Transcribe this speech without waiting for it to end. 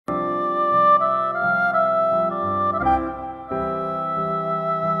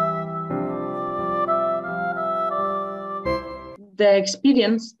the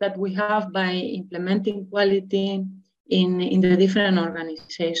experience that we have by implementing quality in the different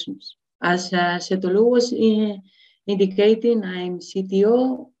organizations. As Setolu was indicating, I'm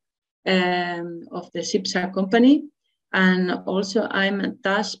CTO of the CIPSA company, and also I'm a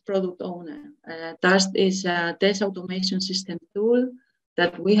TAST product owner. TAST is a test automation system tool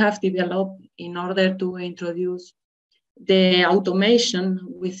that we have developed in order to introduce the automation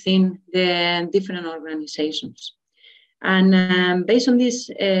within the different organizations. And based on this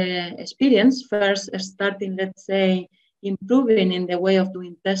experience, first starting, let's say, improving in the way of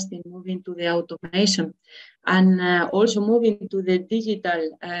doing testing, moving to the automation, and also moving to the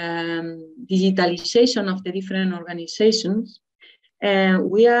digitalization of the different organizations,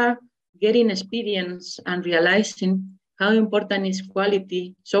 we are getting experience and realizing how important is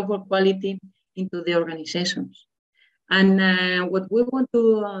quality, software quality into the organizations. And what we want to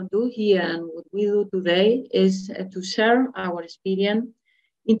do here and what we do today is to share our experience,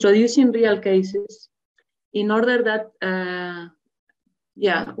 introducing real cases in order that,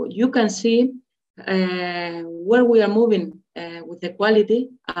 you can see where we are moving with the quality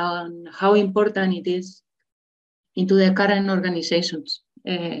and how important it is into the current organizations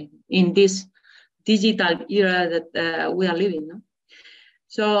in this digital era that we are living. No?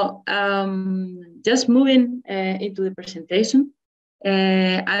 So just moving into the presentation,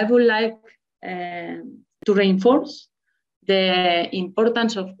 I would like to reinforce the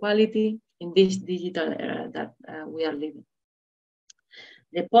importance of quality in this digital era that we are living.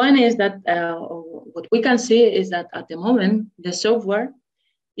 The point is that what we can see is that at the moment, the software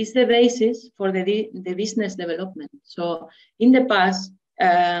is the basis for the business development. So in the past,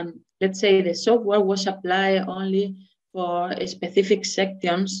 let's say the software was applied only for specific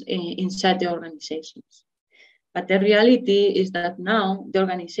sections inside the organizations. But the reality is that now the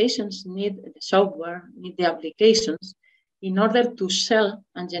organizations need the software, need the applications in order to sell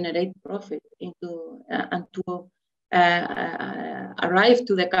and generate profit into and to arrive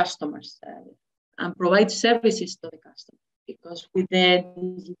to the customers and provide services to the customers. Because with the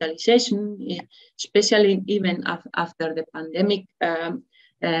digitalization, especially even after the pandemic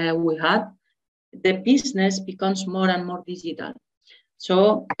we had, the business becomes more and more digital.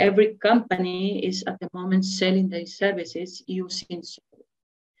 So every company is at the moment selling their services using software.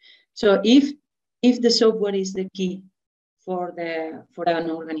 So if the software is the key for an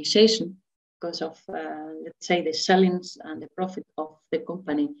organization, because of let's say the sellings and the profit of the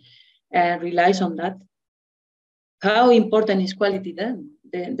company relies on that, how important is quality then?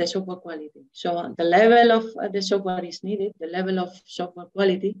 The software quality. So the level of the software is needed. The level of software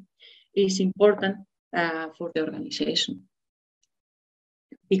quality is important for the organization.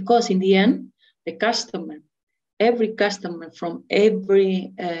 Because in the end, the customer, every customer from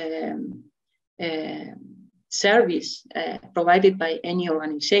every service provided by any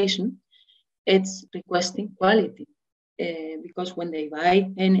organization, it's requesting quality. Because when they buy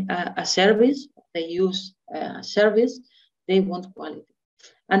a service, they use a service, they want quality.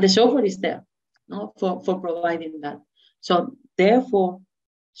 And the software is there, no, for providing that. So therefore,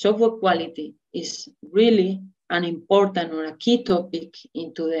 software quality is really an important or a key topic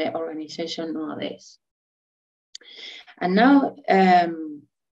into the organization nowadays. And now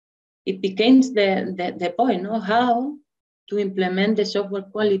it becomes the point, no, how to implement the software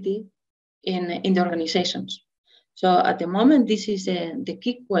quality in the organizations. So at the moment, this is the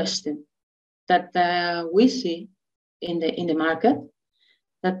key question that we see in the market,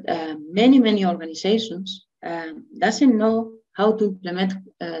 that many organizations doesn't know how to implement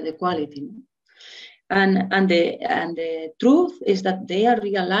the quality. And the truth is that they are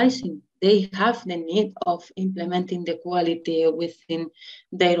realizing they have the need of implementing the quality within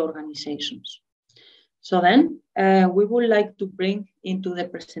their organizations. So then we would like to bring into the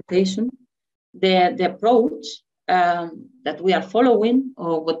presentation the approach that we are following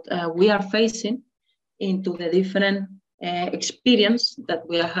or what we are facing into the different experience that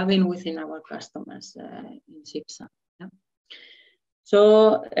we are having within our customers in CIPSA. Yeah?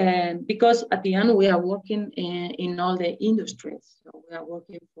 So, because at the end we are working in all the industries. So we are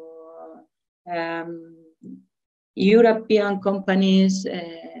working for European companies,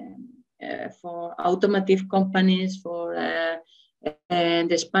 for automotive companies, for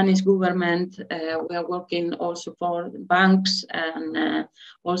the Spanish government. We are working also for banks and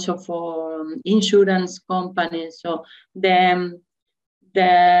also for insurance companies. So the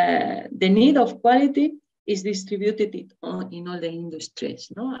need of quality is distributed in all the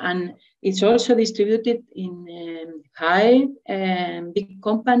industries, no? And it's also distributed in big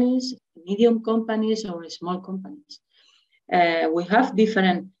companies, medium companies, or small companies. We have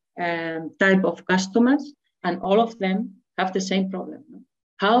different type of customers, and all of them have the same problem. No?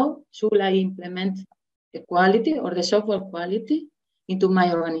 How should I implement the quality or the software quality into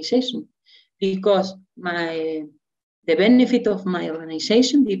my organization? Because the benefit of my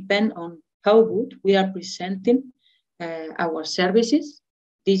organization depends on how good we are presenting our services,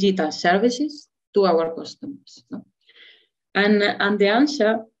 digital services, to our customers. No? And the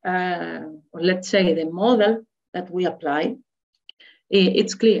answer, or let's say the model that we apply,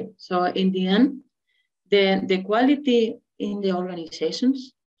 it's clear. So in the end, the quality in the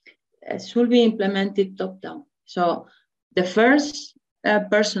organizations should be implemented top-down. So the first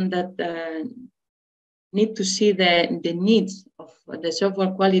person that need to see the needs of the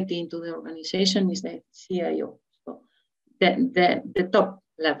software quality into the organization is the CIO. So the top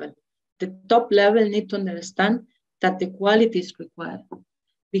level. The top level need to understand that the quality is required.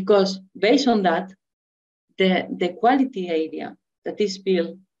 Because based on that, the quality area that is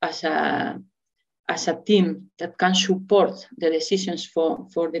built as a team that can support the decisions for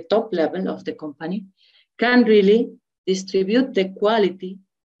the top level of the company can really distribute the quality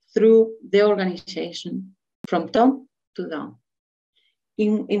through the organization from top to down.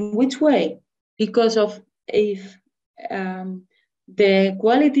 In which way? Because of if the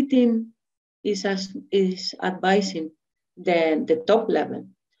quality team is advising the top level,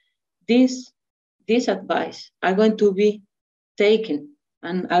 this advice are going to be taken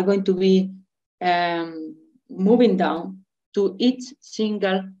and are going to be moving down to each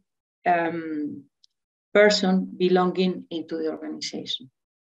single person belonging into the organization.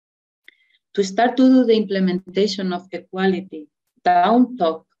 To start to do the implementation of the quality down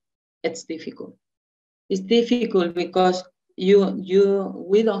top, it's difficult. It's difficult because we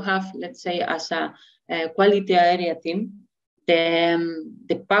don't have, let's say, as a quality area team,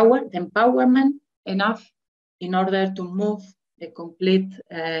 the power, the empowerment enough in order to move the complete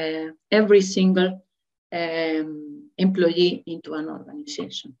every single employee into an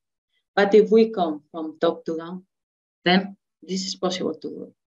organization. But if we come from top to down, then this is possible to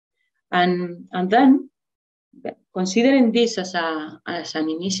do. And then, considering this as an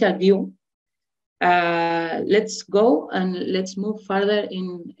initial view, let's go and let's move further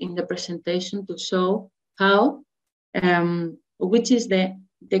in the presentation to show how, which is the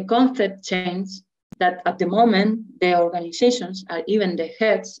concept change that at the moment the organizations, are even the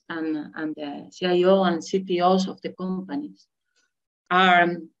heads and the CIO and CTOs of the companies are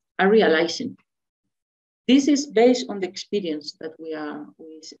realizing. This is based on the experience that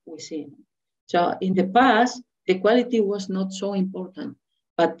we see. So in the past, the quality was not so important,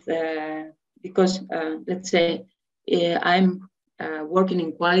 but because let's say I'm working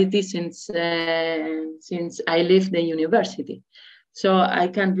in quality since I left the university, so I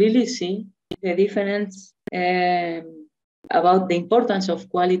can really see the difference about the importance of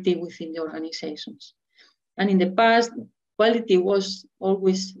quality within the organizations. And in the past, quality was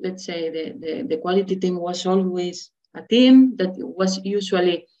always, let's say, the quality team was always a team that was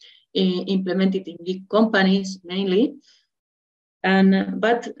usually implemented in big companies mainly.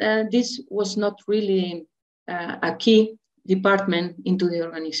 But this was not really a key department into the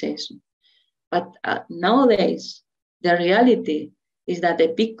organization. But nowadays, the reality is that the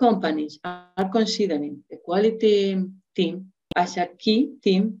big companies are considering the quality team as a key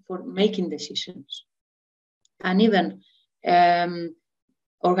team for making decisions. And even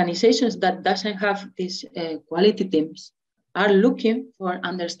organizations that doesn't have these quality teams are looking for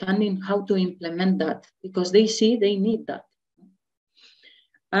understanding how to implement that because they see they need that.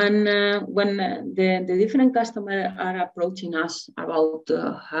 And when the different customers are approaching us about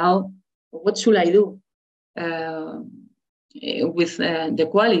what should I do with the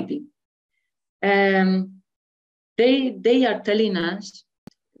quality, they are telling us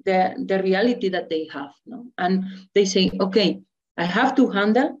the reality that they have, no? And they say, okay, I have to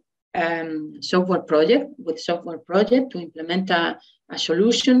handle software project to implement a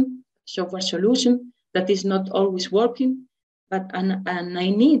software solution that is not always working, and I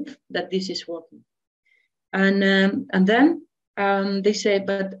need that this is working. And then they say,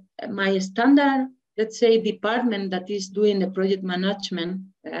 but my standard, let's say, department that is doing the project management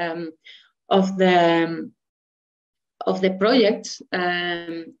of the projects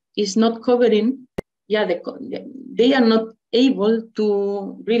is not covering. They are not able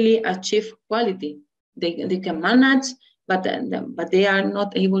to really achieve quality. They can manage, but they are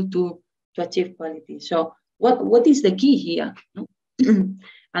not able to achieve quality. So what is the key here?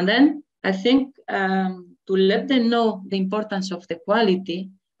 And then I think to let them know the importance of the quality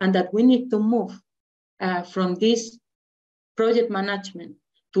and that we need to move from this project management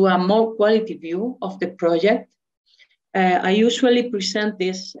to a more quality view of the project. I usually present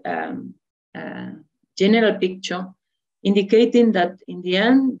this general picture indicating that in the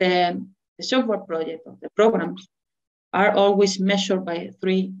end, the software project or the programs are always measured by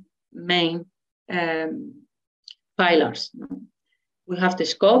three main pillars. We have the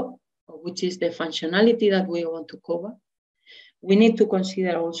scope, which is the functionality that we want to cover. We need to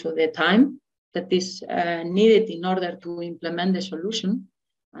consider also the time that is needed in order to implement the solution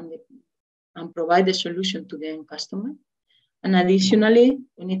and provide the solution to the end customer. And additionally,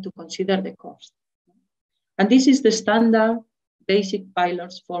 we need to consider the cost. And this is the standard basic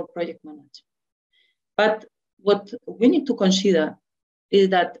pillars for project management. But what we need to consider is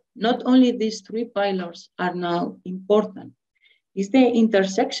that not only these three pillars are now important, it's the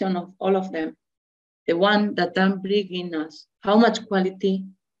intersection of all of them, the one that are bringing us how much quality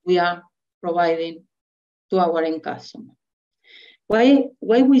we are providing to our end customer. Why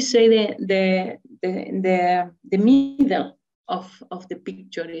we say the middle of the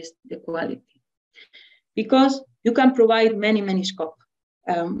picture is the quality? Because you can provide many scope,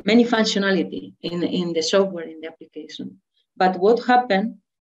 many functionality in the software, in the application. But what happens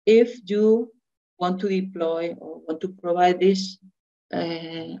if you want to deploy or want to provide this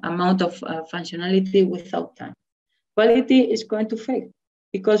amount of functionality without time? Quality is going to fail,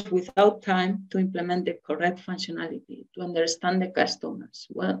 because without time to implement the correct functionality, to understand the customers,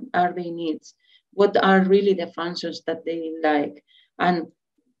 what are their needs, what are really the functions that they like, and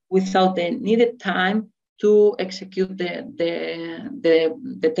without the needed time to execute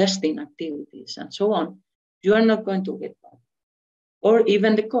the testing activities and so on, you are not going to get that. Or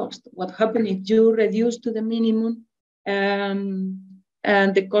even the cost. What happens if you reduce to the minimum and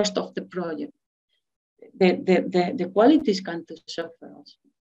the cost of the project? The quality is going to suffer also.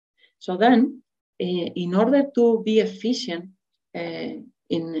 So then, in order to be efficient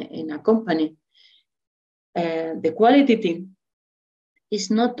in a company, the quality team is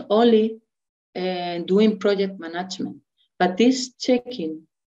not only doing project management, but is checking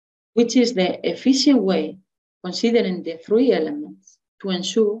which is the efficient way, considering the three elements, to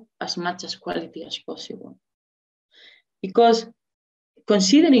ensure as much as quality as possible. Because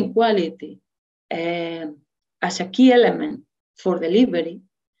considering quality as a key element for delivery,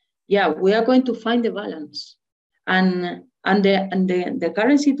 yeah, we are going to find the balance. And the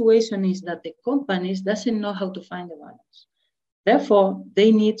current situation is that the companies doesn't know how to find the balance. Therefore,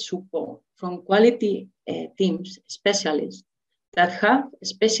 they need support from quality teams, specialists that have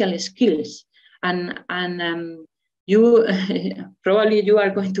special skills. And you probably you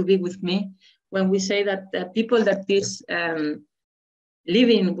are going to be with me when we say that the people that is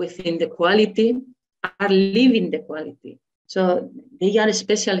living within the quality are living the quality. So they are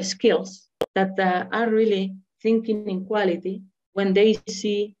special skills that are really thinking in quality when they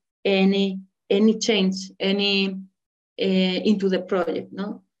see any change, into the project,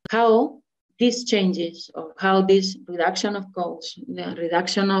 no? How these changes or how this reduction of costs, the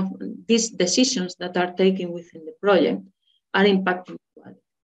reduction of these decisions that are taken within the project are impacting quality.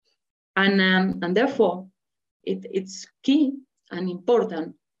 And therefore, it's key and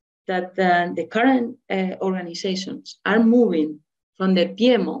important that the current organizations are moving from the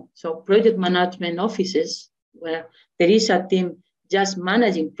PMO, so project management offices, where there is a team just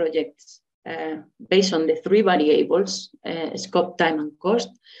managing projects based on the three variables, scope, time, and cost,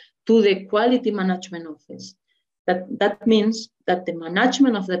 to the quality management office. That means that the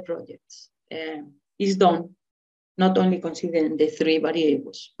management of the projects is done not only considering the three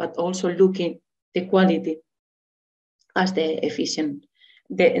variables, but also looking the quality as the efficient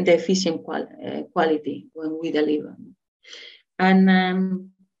quality when we deliver. And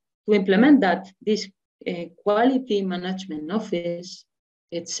to implement that, this quality management office,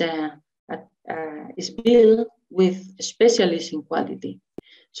 is built with specialists in quality.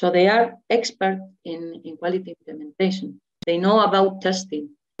 So they are experts in quality implementation. They know about testing.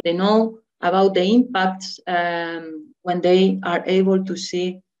 They know about the impacts when they are able to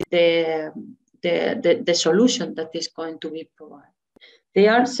see the solution that is going to be provided. They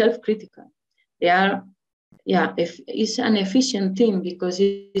are self-critical. They are, it's an efficient team because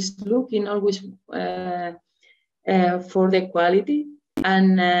it's looking always for the quality,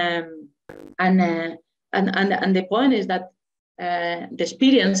 and the point is that the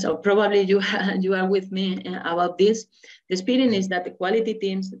experience, or probably you are with me about this, the experience is that the quality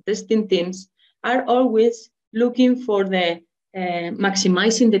teams, the testing teams are always looking for the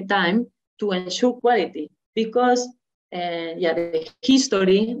maximizing the time to ensure quality, because the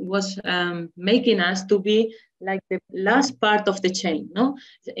history was making us to be like the last part of the chain, no?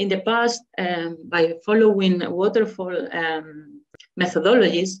 In the past, by following waterfall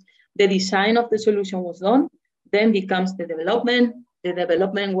methodologies, the design of the solution was done, then becomes the development. The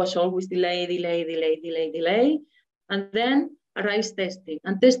development was always delay, And then arrives testing,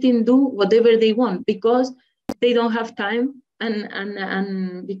 and testing do whatever they want because they don't have time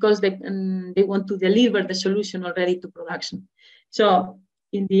and because they want to deliver the solution already to production. So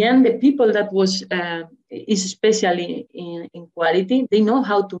in the end, the people that is especially in quality, they know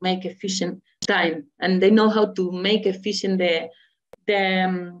how to make efficient time, and they know how to make efficient the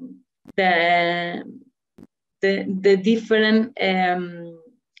different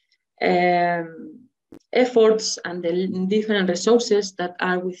efforts and the different resources that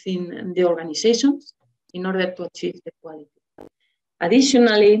are within the organizations in order to achieve the quality.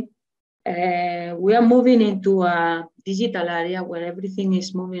 Additionally, we are moving into a digital area where everything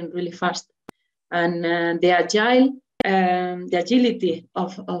is moving really fast, and the agility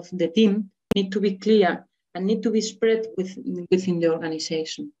of the team need to be clear and need to be spread within the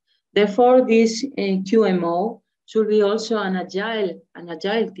organization. Therefore, this QMO should be also an agile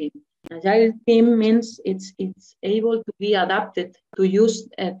team. An agile team means it's able to be adapted to use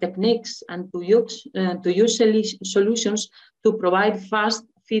techniques and to use solutions to provide fast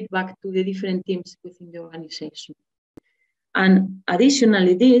feedback to the different teams within the organization. And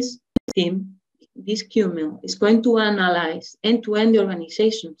additionally, this team, this QMO, is going to analyze end-to-end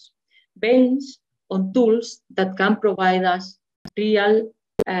organizations based on tools that can provide us real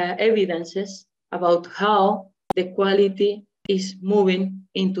evidences about how the quality is moving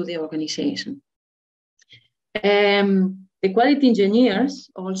into the organization. The quality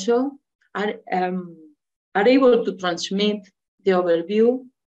engineers also are able to transmit the overview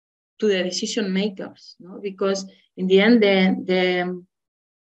to the decision makers, no? Because in the end,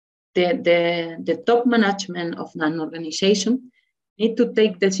 the top management of an organization need to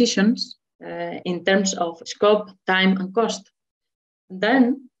take decisions in terms of scope, time, and cost. And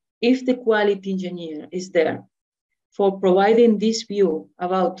then, if the quality engineer is there for providing this view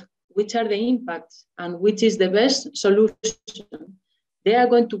about which are the impacts and which is the best solution, they are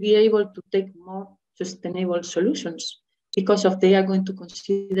going to be able to take more sustainable solutions because they are going to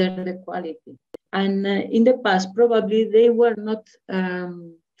consider the quality. And in the past, probably they were not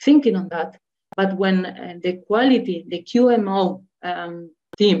thinking on that. But when the quality, the QMO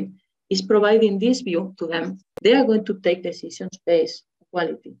team is providing this view to them, they are going to take decisions based on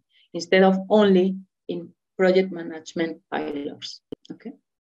quality instead of only in project management pillars. Okay.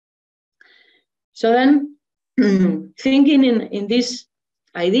 So then, thinking in this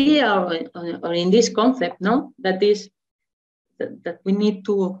idea or in this concept, no, that we need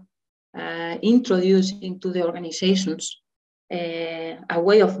to introduce into the organizations a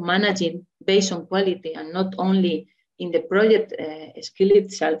way of managing based on quality and not only in the project skill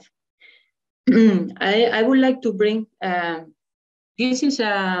itself. I would like to bring, this is,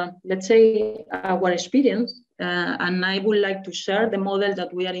 let's say, our experience, and I would like to share the model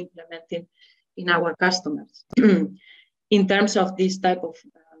that we are implementing in our customers in terms of this type of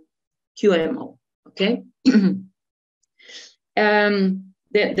QMO, okay?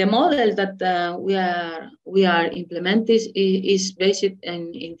 The model that we are implementing is based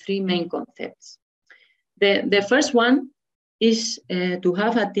in three main concepts. The first one is to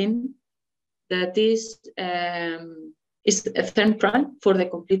have a team that is central for the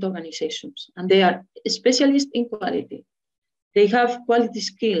complete organizations, and they are specialists in quality. They have quality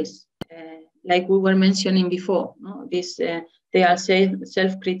skills, like we were mentioning before. No? They are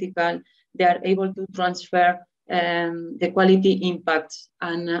self-critical. They are able to transfer the quality impacts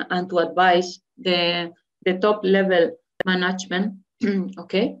and to advise the top level management.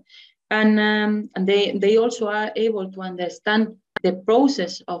 Okay, and they also are able to understand the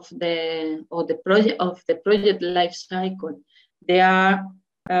process of the project life cycle. They are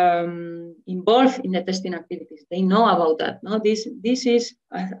involved in the testing activities. They know about that. No, this is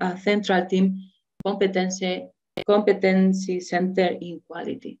a central team competency center in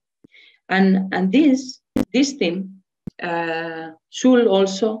quality, and this team should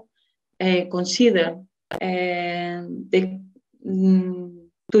also consider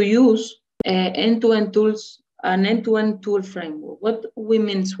to use end-to-end tools, an end-to-end tool framework. What we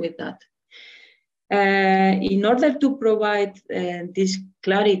mean with that? In order to provide this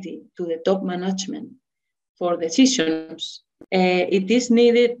clarity to the top management for decisions, it is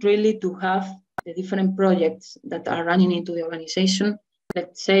needed really to have the different projects that are running into the organization,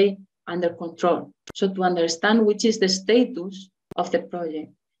 let's say, under control. So to understand which is the status of the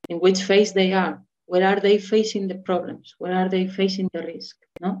project, in which phase they are, where are they facing the problems, where are they facing the risk,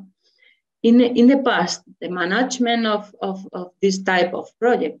 no? In the past, the management of this type of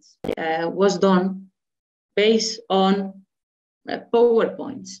projects was done based on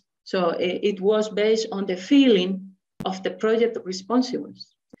PowerPoints. So it was based on the feeling of the project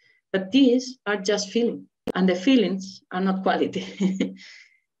responsibles. But these are just feeling. and the feelings are not quality.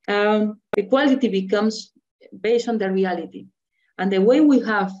 The quality becomes based on the reality. And the way we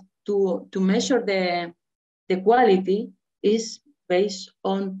have to measure the quality is based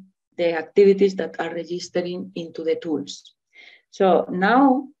on the activities that are registering into the tools. So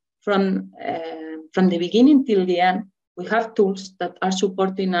now, from the beginning till the end, we have tools that are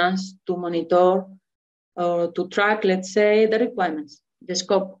supporting us to monitor or to track, let's say, the requirements, the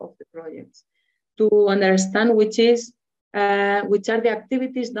scope of the projects, to understand which are the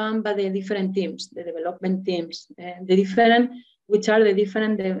activities done by the different teams, the development teams, which are the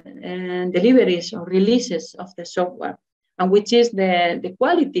different deliveries or releases of the software, and which is the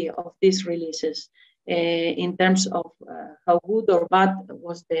quality of these releases in terms of how good or bad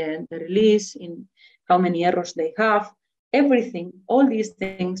was the release, in how many errors they have. Everything, all these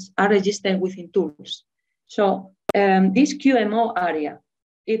things are registered within tools. So this QMO area,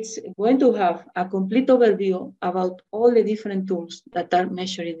 it's going to have a complete overview about all the different tools that are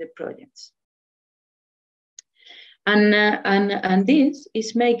measuring the projects. And this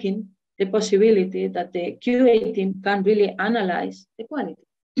is making the possibility that the QA team can really analyze the quality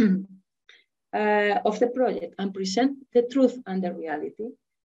of the project and present the truth and the reality,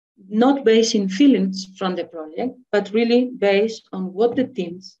 not based in feelings from the project, but really based on what the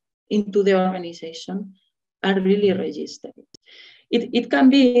teams into the organization are really registered. It can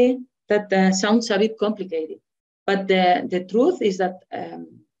be that sounds a bit complicated, but the truth is that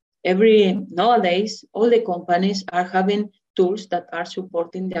nowadays, all the companies are having tools that are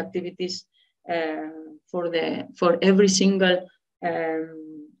supporting the activities for every single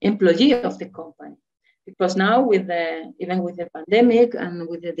employee of the company. Because now, even with the pandemic and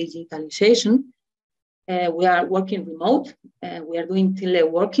with the digitalization, we are working remote. We are doing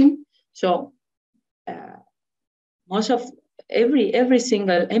teleworking. So most of every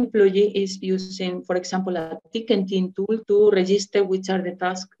single employee is using, for example, a ticketing tool to register which are the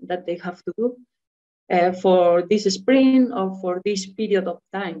tasks that they have to do for this sprint or for this period of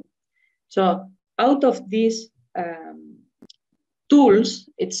time. So out of these tools,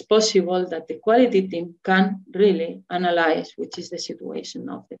 it's possible that the quality team can really analyze which is the situation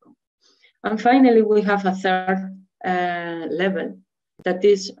of the company. And finally, we have a third level that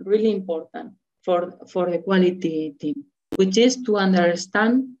is really important for the quality team, which is to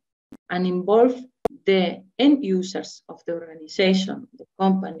understand and involve the end users of the organization, the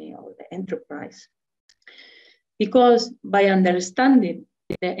company, or the enterprise. Because by understanding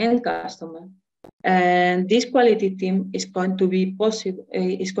the end customer, and this quality team is going to be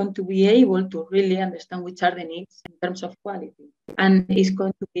able to really understand which are the needs in terms of quality, and is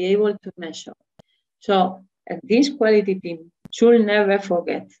going to be able to measure. So this quality team should never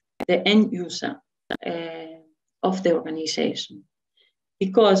forget the end user of the organization,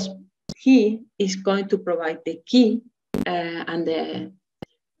 because he is going to provide the key and the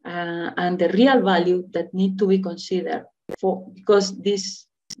real value that need to be considered because this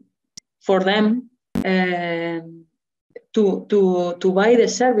for them to buy the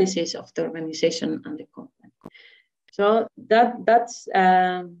services of the organization and the company. So that's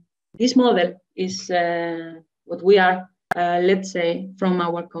this model is what we are, let's say, from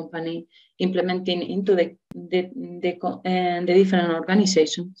our company implementing into the different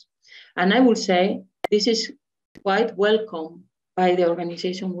organizations. And I would say this is quite welcome by the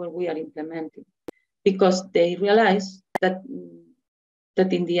organization where we are implementing, because they realize that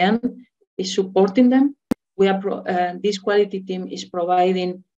in the end is supporting them. We are this quality team is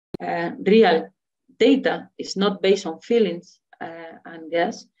providing real data. It's not based on feelings and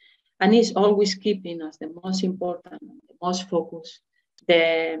guess, and is always keeping us the most important, the most focused,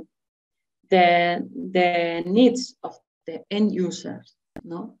 the needs of the end users,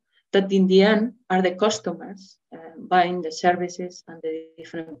 no? That in the end are the customers buying the services and the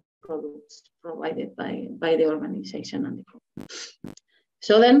different products provided by the organization and the company.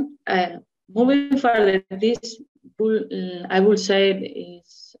 So then, moving further, this I would say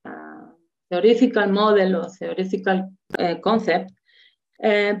is a theoretical model or theoretical concept,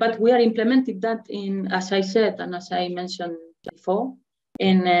 but we are implementing that in, as I said, and as I mentioned before,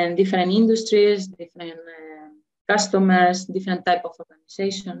 in different industries, different customers, different type of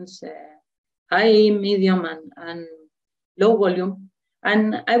organizations, high, medium, and low volume.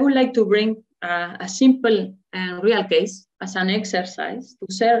 And I would like to bring a simple and real case as an exercise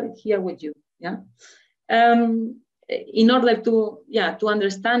to share here with you. Yeah, in order to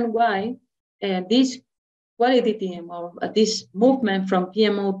understand why this quality team or this movement from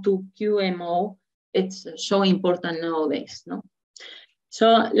PMO to QMO, it's so important nowadays. No,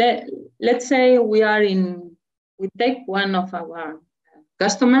 so let's say we take one of our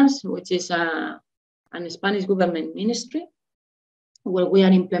customers, which is a and Spanish government ministry, where we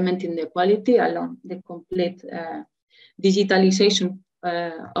are implementing the quality along the complete digitalization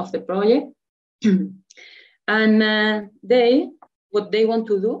of the project. And what they want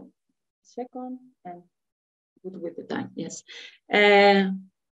to do, second, and good with the time, yes.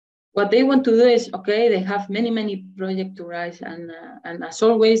 What they want to do is, okay, they have many projects to rise, and as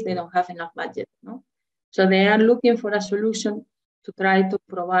always, they don't have enough budget, no? So they are looking for a solution to try to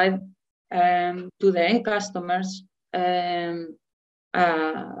provide to the end customers a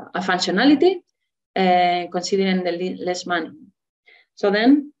functionality considering the less money. So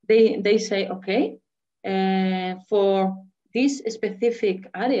then they say, okay, for this specific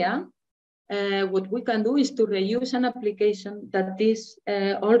area, what we can do is to reuse an application that is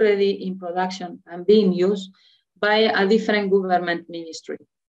already in production and being used by a different government ministry.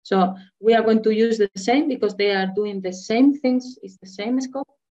 So we are going to use the same because they are doing the same things, it's the same scope.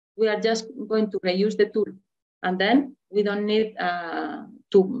 We are just going to reuse the tool. And then we don't need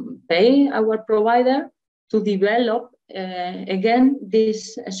to pay our provider to develop again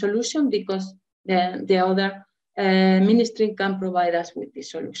this solution, because the other ministry can provide us with this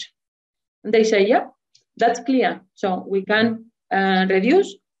solution. And they say, yeah, that's clear. So we can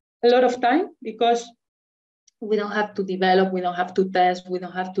reduce a lot of time, because we don't have to develop, we don't have to test, we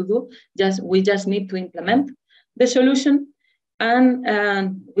don't have to do, we just need to implement the solution.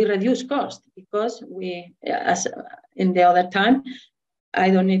 And we reduce cost, because we, as in the other time,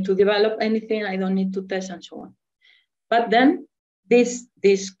 I don't need to develop anything, I don't need to test, and so on. But then this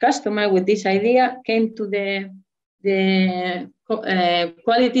customer with this idea came to the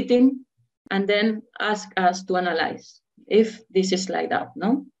quality team, and then asked us to analyze if this is like that,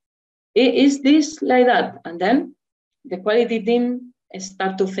 no? Is this like that? And then the quality team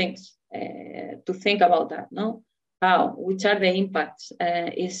start to think about that, no? How, which are the impacts?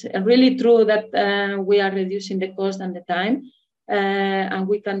 Is really true that we are reducing the cost and the time, and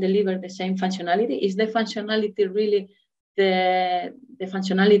we can deliver the same functionality? Is the functionality really the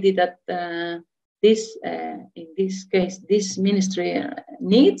functionality that in this case, this ministry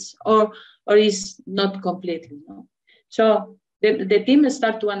needs, or is not completely, no? So the team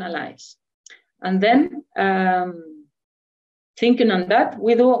start to analyze. And then thinking on that,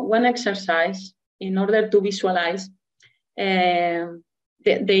 we do one exercise in order to visualize the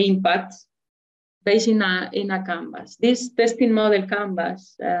impacts based in a canvas. This testing model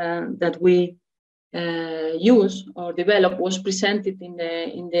canvas that we use or develop was presented in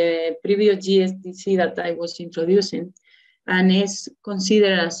the previous GSDC that I was introducing, and is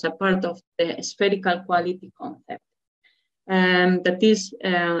considered as a part of the spherical quality concept. That is,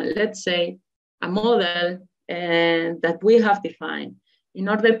 let's say, a model that we have defined in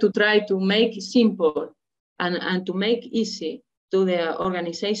order to try to make it simple and to make easy to the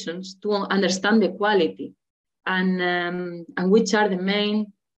organizations to understand the quality and which are the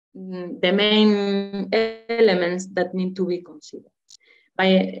main elements that need to be considered.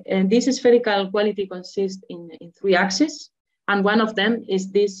 This spherical quality consists in 3 axes, and one of them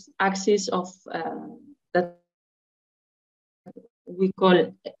is this axis of that we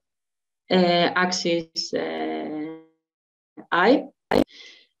call axis I.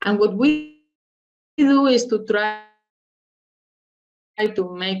 And what we do is to try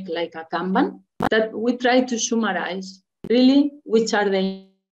to make like a Kanban, that we try to summarize really which are the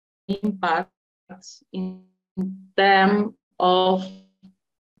impacts in terms of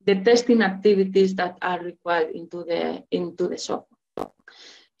the testing activities that are required into the software.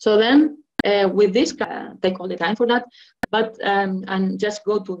 So then with this, take all the time for that, but and just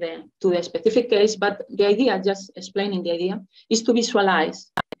go to the specific case. But the idea, just explaining the idea, is to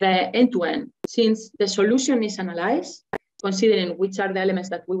visualize the end-to-end, since the solution is analyzed, considering which are the elements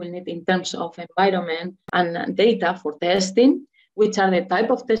that we will need in terms of environment and data for testing, which are the type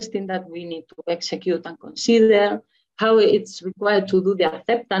of testing that we need to execute and consider, how it's required to do the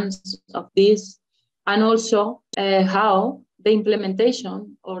acceptance of this, and also how the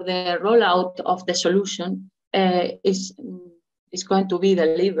implementation or the rollout of the solution is going to be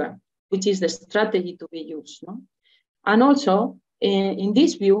delivered, which is the strategy to be used, no? And also, in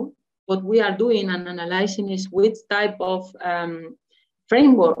this view, what we are doing and analyzing is which type of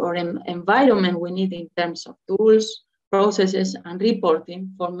framework or environment we need in terms of tools, processes, and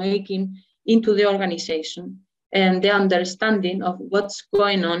reporting for making into the organization and the understanding of what's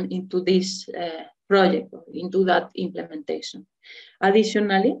going on into this project or into that implementation.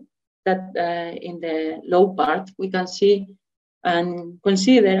 Additionally, that in the low part, we can see and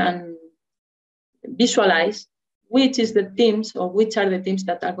consider and visualize which is the teams or which are the teams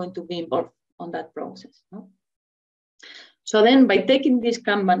that are going to be involved on that process, no? So then by taking this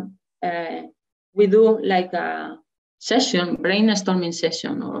Kanban we do like a session, brainstorming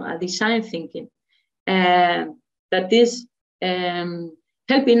session, or a design thinking that is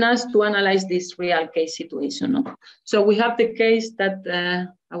helping us to analyze this real case situation. No? So we have the case that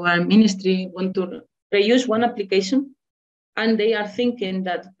our ministry want to reuse one application, and they are thinking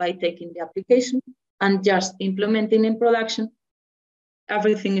that by taking the application and just implementing in production,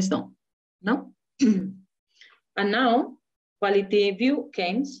 everything is done. No? And now quality view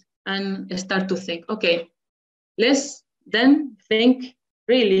comes and start to think, okay, let's then think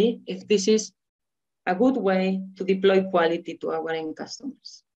really if this is a good way to deploy quality to our end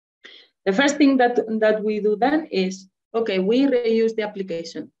customers. The first thing that we do then is, okay, we reuse the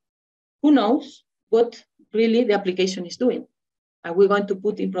application. Who knows what really the application is doing? Are we going to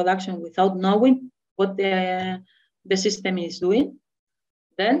put in production without knowing what the system is doing?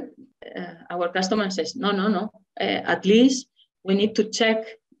 Then our customer says, no. At least we need to check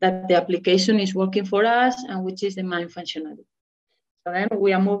that the application is working for us and which is the main functionality. So then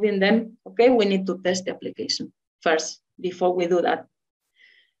we are moving them, okay, we need to test the application first before we do that.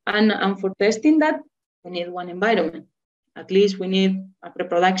 And for testing that, we need one environment. At least we need a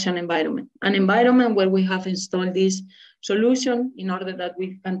pre-production environment, an environment where we have installed this solution in order that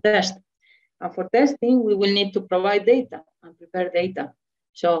we can test. And for testing, we will need to provide data and prepare data.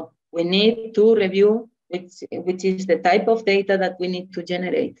 So we need to review which is the type of data that we need to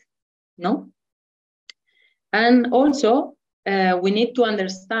generate, no? And also, we need to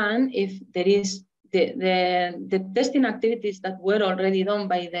understand if there is the testing activities that were already done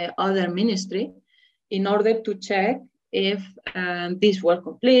by the other ministry in order to check if these were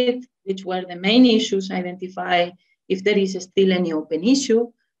complete, which were the main issues identified, if there is still any open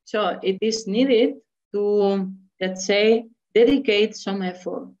issue. So it is needed to, let's say, dedicate some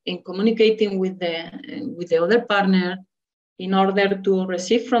effort in communicating with the other partner in order to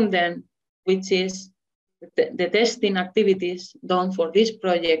receive from them, which is the testing activities done for this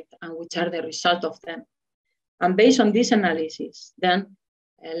project and which are the result of them. And based on this analysis, then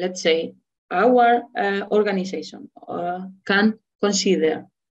let's say our organization can consider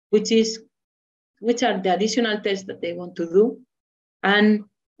which are the additional tests that they want to do, and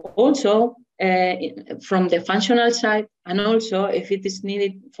also from the functional side, and also if it is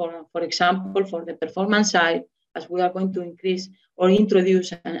needed for example, for the performance side, as we are going to increase or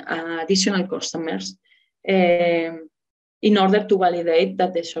introduce additional customers in order to validate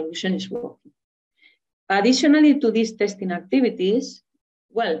that the solution is working. Additionally to these testing activities,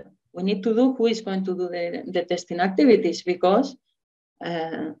 well, we need to do who is going to do the testing activities, because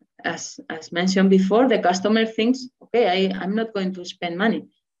as mentioned before, the customer thinks, okay, I'm not going to spend money.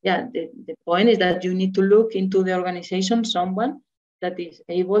 Yeah, the point is that you need to look into the organization, someone that is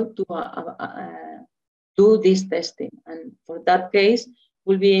able to do this testing. And for that case,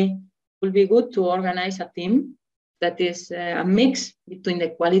 will be good to organize a team that is a mix between the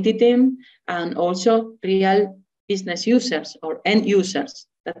quality team and also real business users or end users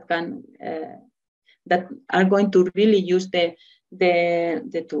that can that are going to really use the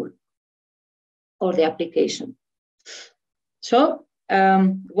tool or the application. So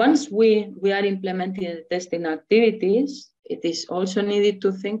once we are implementing the testing activities, it is also needed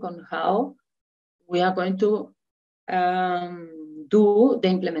to think on how we are going to do the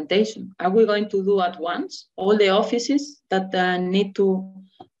implementation. Are we going to do at once? All the offices that need to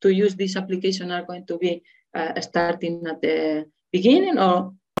use this application are going to be starting at the beginning,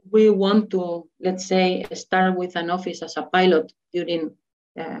 or we want to, let's say, start with an office as a pilot during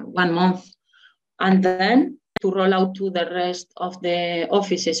 1 month, and then to roll out to the rest of the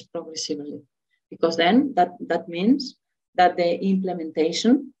offices progressively, because then that means that the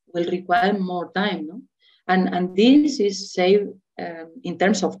implementation will require more time, no? And this is in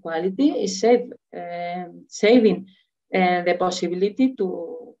terms of quality, is saving the possibility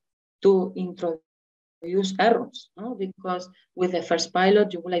to introduce errors, no? Because with the first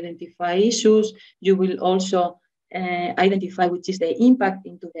pilot, you will identify issues. You will also identify which is the impact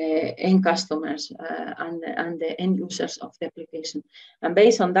into the end customers and the end users of the application. And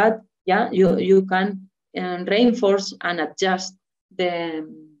based on that, yeah, you can reinforce and adjust the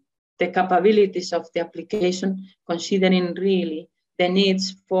capabilities of the application, considering really the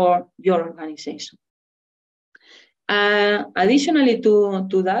needs for your organization. Additionally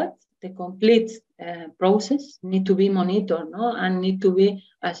to that, the complete process need to be monitored, no? And need to be,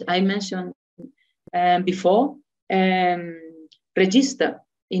 as I mentioned before, registered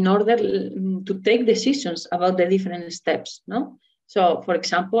in order to take decisions about the different steps, no? So, for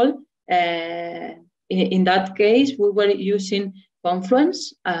example, in that case, we were using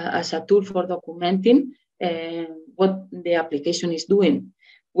Confluence as a tool for documenting what the application is doing.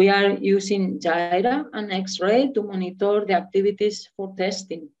 We are using Jira and X-ray to monitor the activities for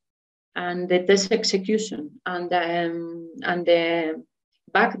testing and the test execution and the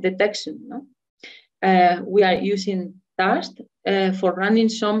bug detection. No? We are using Dust for running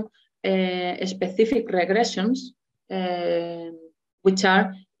some specific regressions, which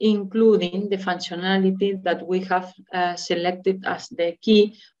are including the functionality that we have selected as the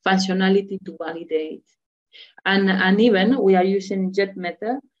key functionality to validate. And even we are using Jet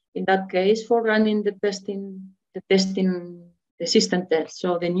method in that case for running the system test.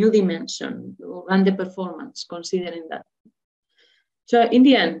 So the new dimension to run the performance, considering that. So in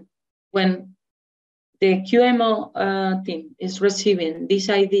the end, when the QMO team is receiving this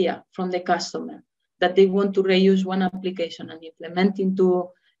idea from the customer that they want to reuse one application and implement into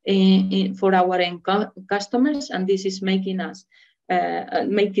for our end customers, and this is making us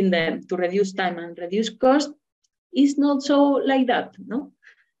making them to reduce time and reduce cost, is not so like that. No,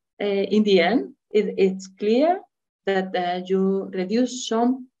 in the end, it's clear that you reduce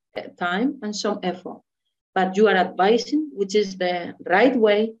some time and some effort, but you are advising which is the right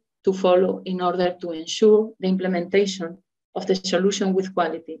way to follow in order to ensure the implementation of the solution with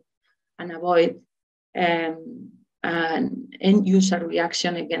quality and avoid an end user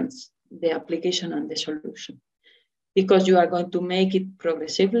reaction against the application and the solution. Because you are going to make it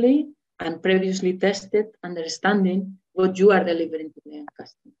progressively and previously tested, understanding what you are delivering to the end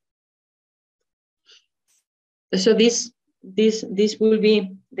customer. So this will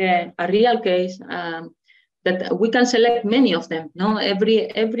be a real case that we can select many of them. No, every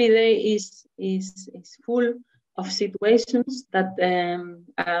day is full of situations that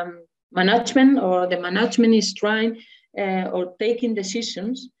management is trying or taking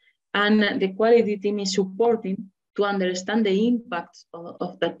decisions, and the quality team is supporting to understand the impact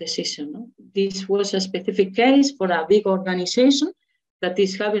of that decision. No? This was a specific case for a big organization that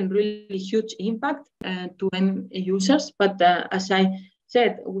is having really huge impact to end users. But as I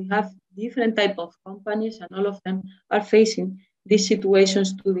said, we have different type of companies, and all of them are facing these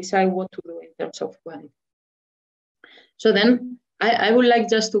situations to decide what to do in terms of quality. So then I would like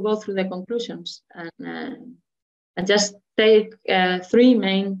just to go through the conclusions and just take 3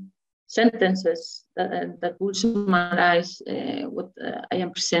 main sentences that will summarize what I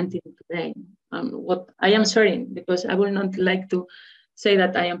am presenting today and what I am sharing, because I would not like to say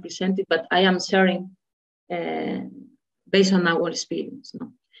that I am presenting, but I am sharing based on our experience.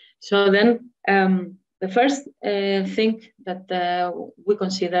 No? So then the first thing that we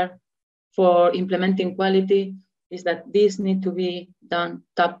consider for implementing quality is that this needs to be done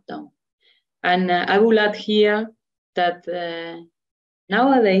top-down. And I will add here that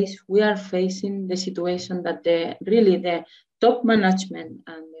nowadays we are facing the situation that really the top management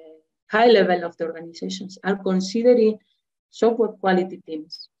and the high level of the organizations are considering software quality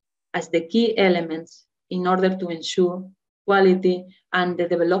teams as the key elements in order to ensure quality and the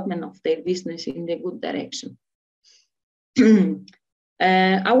development of their business in the good direction.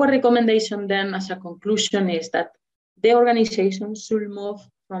 Our recommendation then as a conclusion is that the organization should move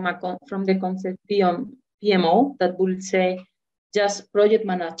from the concept PMO that will say just project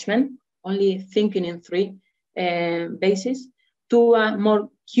management, only thinking in 3 bases, to a more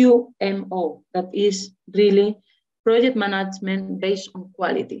QMO that is really project management based on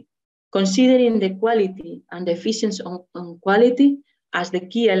quality, considering the quality and the efficiency on quality as the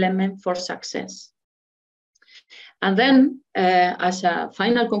key element for success. And then, as a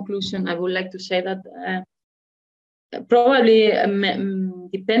final conclusion, I would like to say that probably,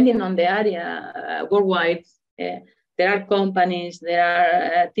 depending on the area worldwide, there are companies, there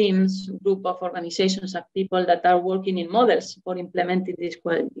are teams, group of organizations of people that are working in models for implementing this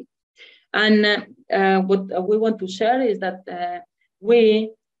quality. And what we want to share is that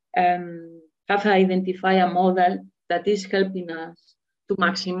we have identified a model that is helping us to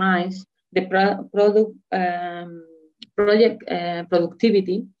maximize the project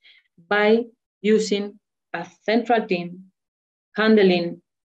productivity by using a central team handling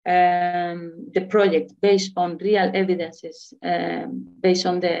the project based on real evidences, based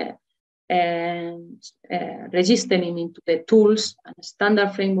on the registering into the tools and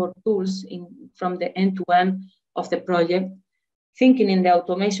standard framework tools from the end-to-end of the project, thinking in the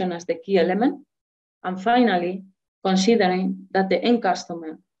automation as the key element, and finally, considering that the end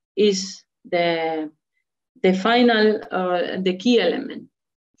customer is the final or the key element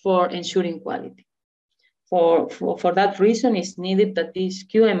for ensuring quality. For that reason, it's needed that this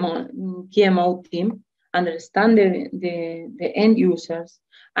QMO team understand the end users,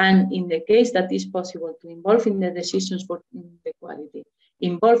 and in the case that is possible to involve in the decisions for the quality,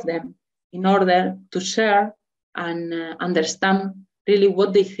 involve them in order to share and understand really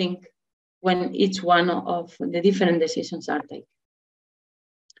what they think when each one of the different decisions are taken.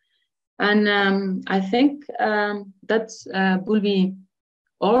 And I think that will be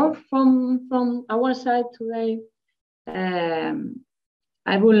all from our side today.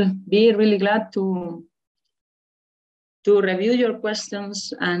 I will be really glad to review your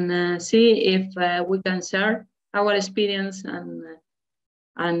questions and see if we can share our experience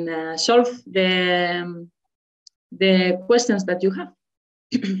and solve the questions that you have.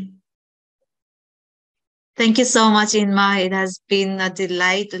 Thank you so much, Inma. It has been a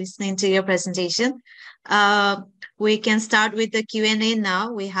delight listening to your presentation. We can start with the Q&A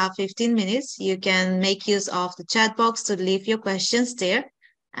now. We have 15 minutes. You can make use of the chat box to leave your questions there,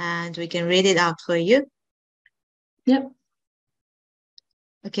 and we can read it out for you. Yep.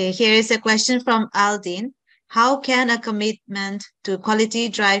 Okay, here is a question from Aldin. How can a commitment to quality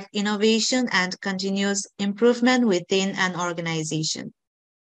drive innovation and continuous improvement within an organization?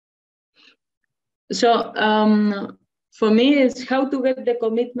 So for me, it's how to get the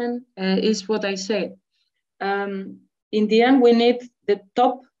commitment is what I say. In the end, we need the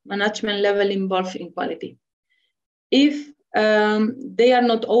top management level involved in quality. If they are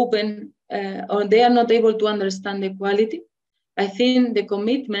not open or they are not able to understand the quality, I think the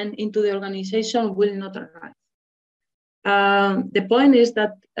commitment into the organization will not arrive. The point is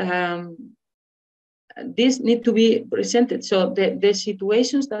that this need to be presented. So the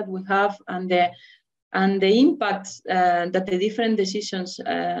situations that we have and the impacts that the different decisions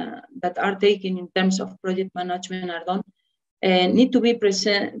that are taken in terms of project management are done need to be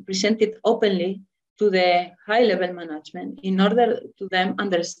presented openly to the high-level management in order to them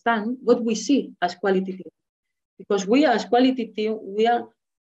understand what we see as quality team. Because we as quality team, we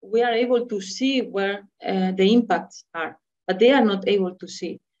are able to see where the impacts are, but they are not able to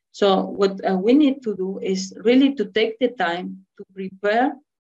see. So what we need to do is really to take the time to prepare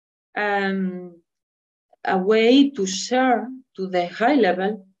a way to share to the high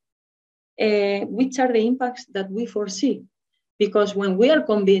level which are the impacts that we foresee. Because when we are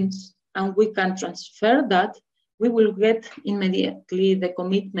convinced and we can transfer that, we will get immediately the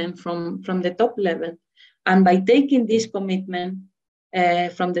commitment from the top level. And by taking this commitment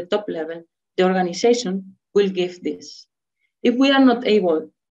from the top level, the organization will give this. If we are not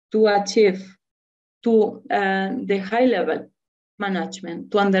able to achieve to the high level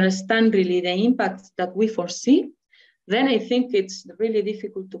management to understand really the impacts that we foresee, then I think it's really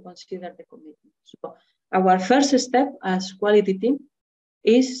difficult to consider the commitment. So our first step as quality team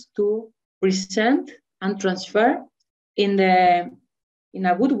is to present and transfer in a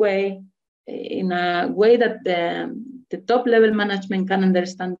good way, in a way that the top level management can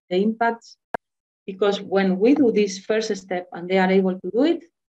understand the impacts. Because when we do this first step and they are able to do it,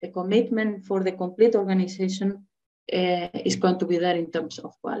 the commitment for the complete organization is going to be there in terms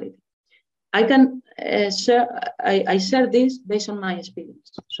of quality. I can I share this based on my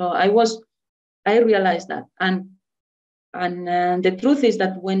experience. So I realized that, and the truth is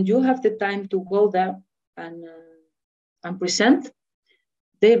that when you have the time to go there and present,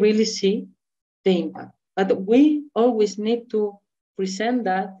 they really see the impact. But we always need to present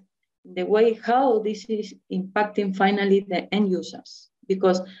that in the way how this is impacting finally the end users,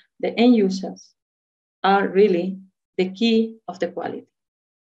 because the end users are really the key of the quality.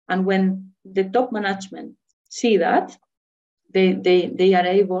 And when the top management see that, they are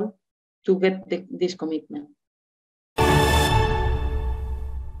able to get this commitment.